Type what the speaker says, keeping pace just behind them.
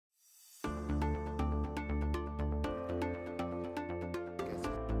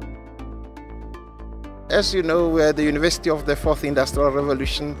as you know, we're the University of the Fourth Industrial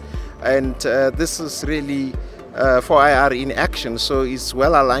Revolution, and this is really 4IR in action, so it's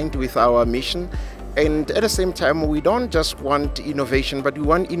well aligned with our mission. And at the same time, we don't just want innovation, but we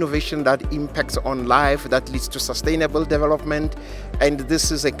want innovation that impacts on life, that leads to sustainable development. And this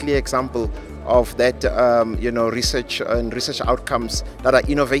is a clear example of that, research and research outcomes that are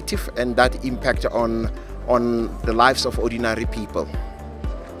innovative and that impact on the lives of ordinary people.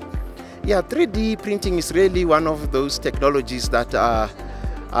 Yeah, 3D printing is really one of those technologies that are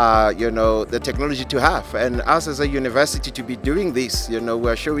the technology to have, and us as a university to be doing this,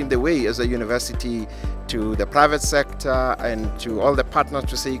 we're showing the way as a university to the private sector and to all the partners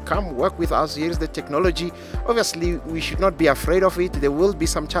to say, come work with us, here's the technology. Obviously, we should not be afraid of it. There will be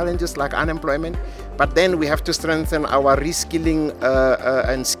some challenges like unemployment, but then we have to strengthen our reskilling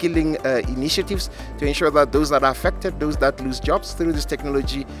and skilling initiatives to ensure that those that are affected, those that lose jobs through this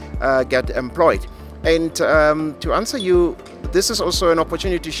technology get employed. And to answer you, this is also an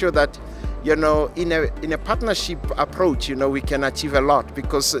opportunity to show that, in a partnership approach, we can achieve a lot,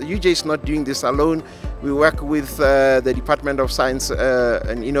 because UJ is not doing this alone. We work with the Department of Science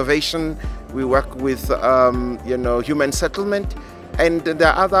and Innovation. We work with, human settlement, and there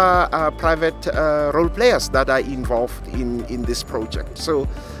are other private role players that are involved in this project. So,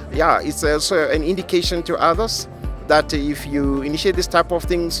 yeah, it's also an indication to others that if you initiate this type of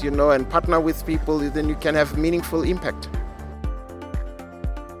things, and partner with people, then you can have meaningful impact.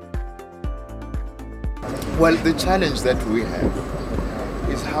 Well, the challenge that we have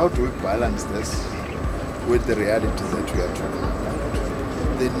is how do we balance this with the reality that we are talking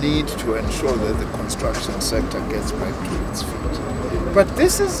about? The need to ensure that the construction sector gets back to its feet. But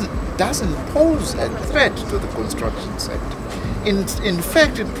this doesn't pose a threat to the construction sector. In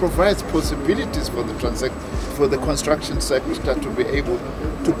fact, it provides possibilities for the construction sector to be able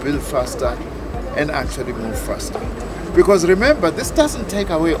to build faster and actually move faster. Because remember, this doesn't take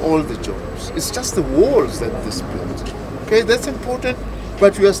away all the jobs. It's just the walls that this builds. Okay, that's important,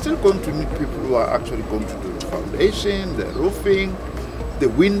 but we are still going to need people who are actually going to do the foundation, the roofing, the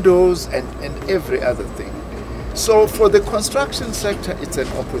windows, and every other thing. So for the construction sector, it's an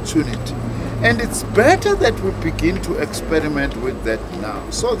opportunity. And it's better that we begin to experiment with that now,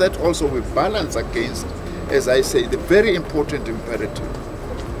 so that also we balance against, as I say, the very important imperative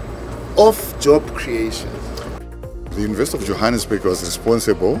of job creation. The University of Johannesburg was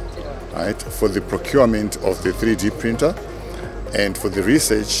responsible, for the procurement of the 3D printer and for the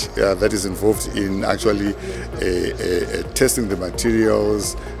research that is involved in actually testing the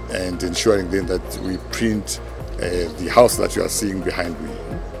materials and ensuring then that we print the house that you are seeing behind me.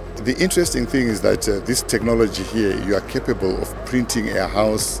 The interesting thing is that this technology here, you are capable of printing a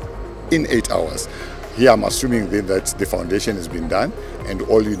house in 8 hours. Here I'm assuming then that the foundation has been done and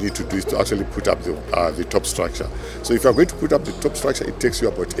all you need to do is to actually put up the top structure. So if you are going to put up the top structure, it takes you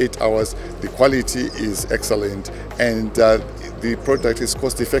about 8 hours. The quality is excellent and the product is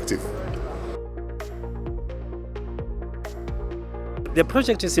cost effective. The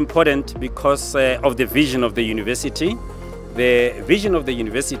project is important because of the vision of the university. The vision of the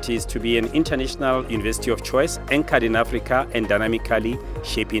university is to be an international university of choice, anchored in Africa and dynamically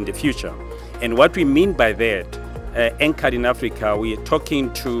shaping the future. And what we mean by that, anchored in Africa, we are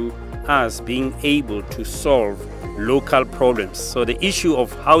talking to us being able to solve local problems. So the issue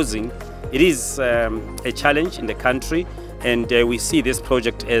of housing, it is a challenge in the country, and we see this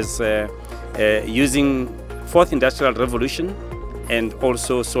project as using Fourth Industrial Revolution and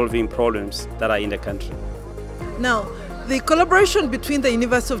also solving problems that are in the country. Now, the collaboration between the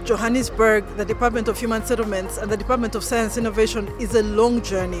University of Johannesburg, the Department of Human Settlements and the Department of Science and Innovation is a long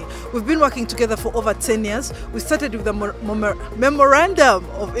journey. We've been working together for over 10 years. We started with the Memorandum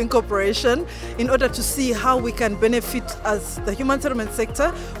of Incorporation in order to see how we can benefit as the human settlement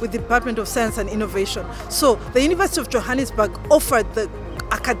sector with the Department of Science and Innovation. So the University of Johannesburg offered the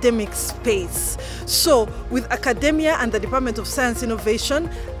academic space. So with academia and the Department of Science Innovation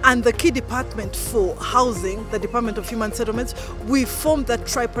and the key department for housing, the Department of Human Settlements, we formed that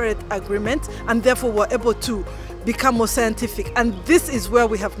tripartite agreement and therefore were able to become more scientific. And this is where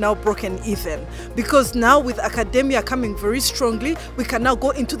we have now broken even, because now with academia coming very strongly, we can now go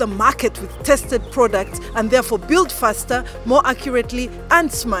into the market with tested products and therefore build faster, more accurately and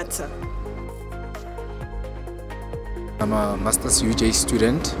smarter. I'm a Master's UJ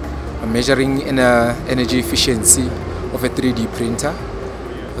student. I'm measuring in energy efficiency of a 3D printer.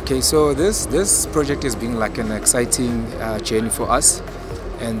 Okay, so this project has been like an exciting journey for us,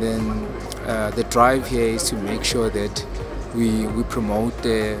 and then the drive here is to make sure that we promote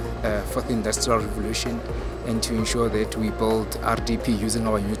the Fourth Industrial Revolution and to ensure that we build RDP using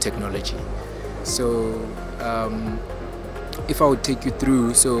our new technology. So if I would take you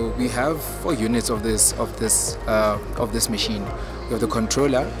through, so we have 4 units of this machine. We have the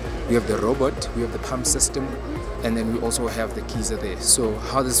controller, we have the robot, we have the pump system, and then we also have the keys are there. So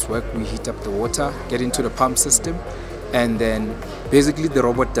how this works, we heat up the water, get into the pump system, and then basically the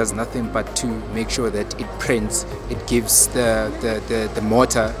robot does nothing but to make sure that it prints. It gives the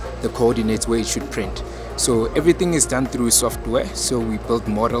motor the coordinates where it should print. So everything is done through software. So we build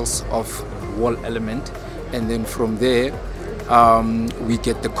models of wall element, and then from there we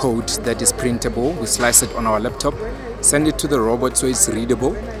get the code that is printable. We slice it on our laptop, send it to the robot so it's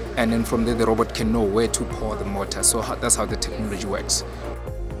readable, and then from there the robot can know where to pour the motor. So that's how the technology works.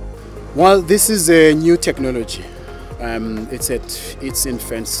 Well, this is a new technology. It's at its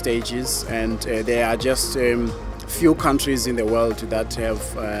infant stages, and there are just few countries in the world that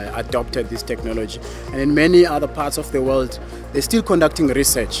have adopted this technology, and in many other parts of the world they're still conducting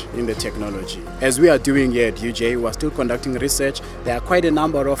research in the technology. As we are doing here at UJ, we are still conducting research. There are quite a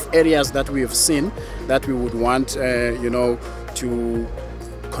number of areas that we have seen that we would want to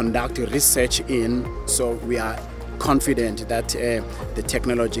conduct research in, so we are confident that the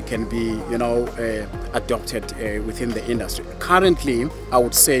technology can be adopted within the industry. Currently, I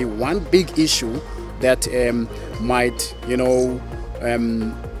would say one big issue that might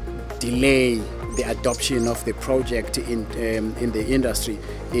delay the adoption of the project in the industry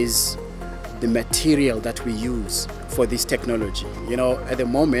is the material that we use for this technology. At the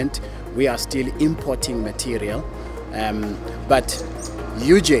moment we are still importing material, but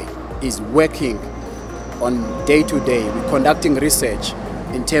UJ is working on day to day. We're conducting research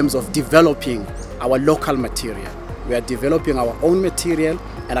in terms of developing our local material. We are developing our own material,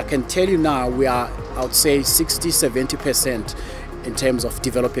 and I can tell you now we are, I would say, 60–70% in terms of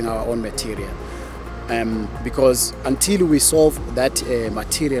developing our own material. Because until we solve that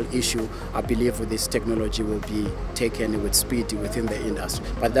material issue, I believe this technology will be taken with speed within the industry.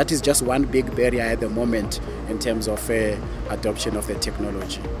 But that is just one big barrier at the moment in terms of adoption of the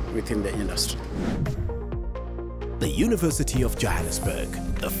technology within the industry. The University of Johannesburg,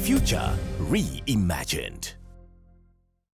 the future reimagined.